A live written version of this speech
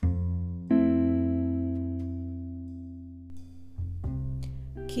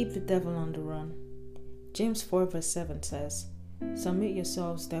Keep the devil on the run. James 4 verse 7 says, "Submit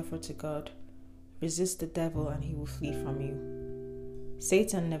yourselves therefore to God. Resist the devil and he will flee from you."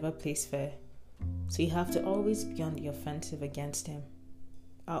 Satan never plays fair, so you have to always be on the offensive against him.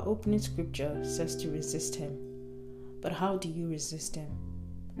 Our opening scripture says to resist him. But how do you resist him?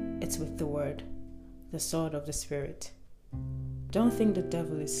 It's with the word, the sword of the Spirit. Don't think the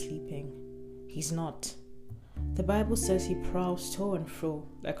devil is sleeping. He's not. The Bible says he prowls to and fro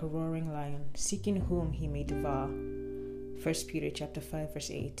like a roaring lion, seeking whom he may devour. 1 Peter chapter 5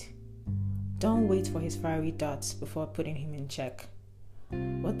 verse 8. Don't wait for his fiery darts before putting him in check.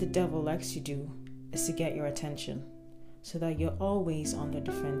 What the devil likes to do is to get your attention, so that you're always on the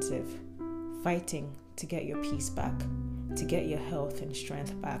defensive, fighting to get your peace back, to get your health and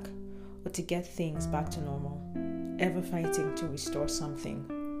strength back, or to get things back to normal, ever fighting to restore something.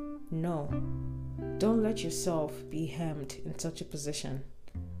 No, don't let yourself be hemmed in such a position.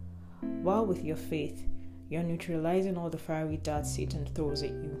 While with your faith, you're neutralizing all the fiery darts Satan throws at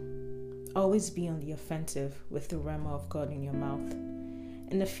you. Always be on the offensive with the rhema of God in your mouth.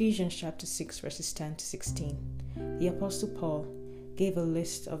 In Ephesians chapter 6 verses 10 to 16, the Apostle Paul gave a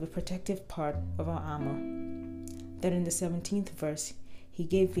list of the protective part of our armor. Then in the 17th verse, he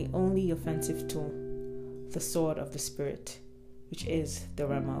gave the only offensive tool, the sword of the Spirit, which is the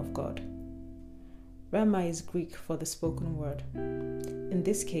rhema of God. Rhema is Greek for the spoken word. In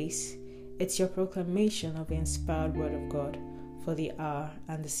this case, it's your proclamation of the inspired word of God for the hour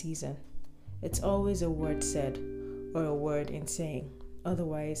and the season. It's always a word said or a word in saying.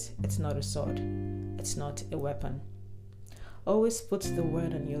 Otherwise, it's not a sword. It's not a weapon. Always put the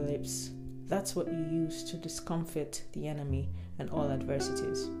word on your lips. That's what you use to discomfit the enemy and all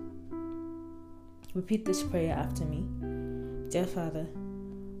adversities. Repeat this prayer after me. Dear Father,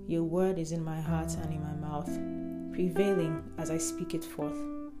 your word is in my heart and in my mouth, prevailing as I speak it forth.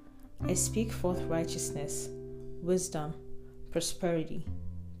 I speak forth righteousness, wisdom, prosperity,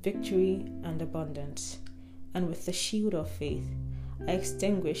 victory, and abundance. And with the shield of faith, I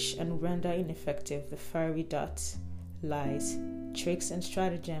extinguish and render ineffective the fiery darts, lies, tricks, and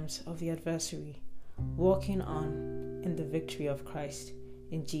stratagems of the adversary, walking on in the victory of Christ.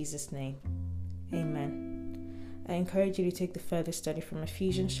 In Jesus' name, amen. I encourage you to take the further study from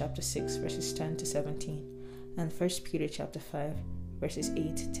Ephesians chapter 6 verses 10 to 17 and 1 Peter chapter 5 verses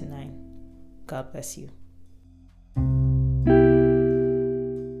 8 to 9. God bless you.